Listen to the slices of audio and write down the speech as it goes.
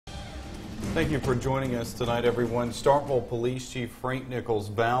Thank you for joining us tonight, everyone. Starkville Police Chief Frank Nichols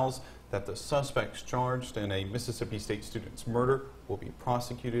vows that the suspects charged in a Mississippi State student's murder will be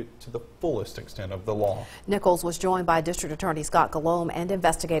prosecuted to the fullest extent of the law. Nichols was joined by District Attorney Scott Galome and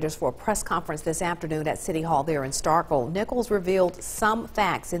investigators for a press conference this afternoon at City Hall there in Starkville. Nichols revealed some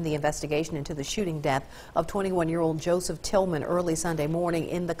facts in the investigation into the shooting death of 21-year-old Joseph Tillman early Sunday morning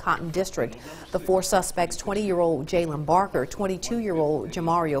in the Cotton District. The four suspects, 20-year-old Jalen Barker, 22-year-old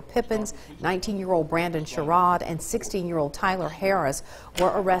Jamario Pippins, 19-year-old Brandon Sherrod, and 16-year-old Tyler Harris,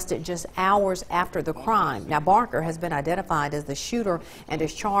 were arrested just hours after the crime. Now, Barker has been identified as the shooter and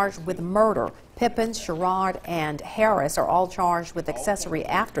is charged with murder. Pippins, Sherrod, and Harris are all charged with accessory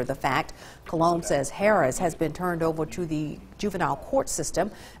after the fact. Galome says Harris has been turned over to the juvenile court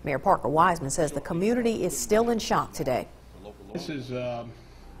system. Mayor Parker Wiseman says the community is still in shock today. This is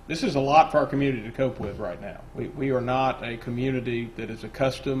a lot for our community to cope with right now. We are not a community that is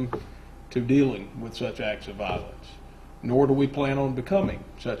accustomed to dealing with such acts of violence, nor do we plan on becoming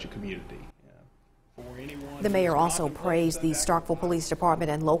such a community. The mayor also praised the Starkville Police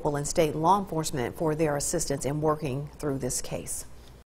Department and local and state law enforcement for their assistance in working through this case.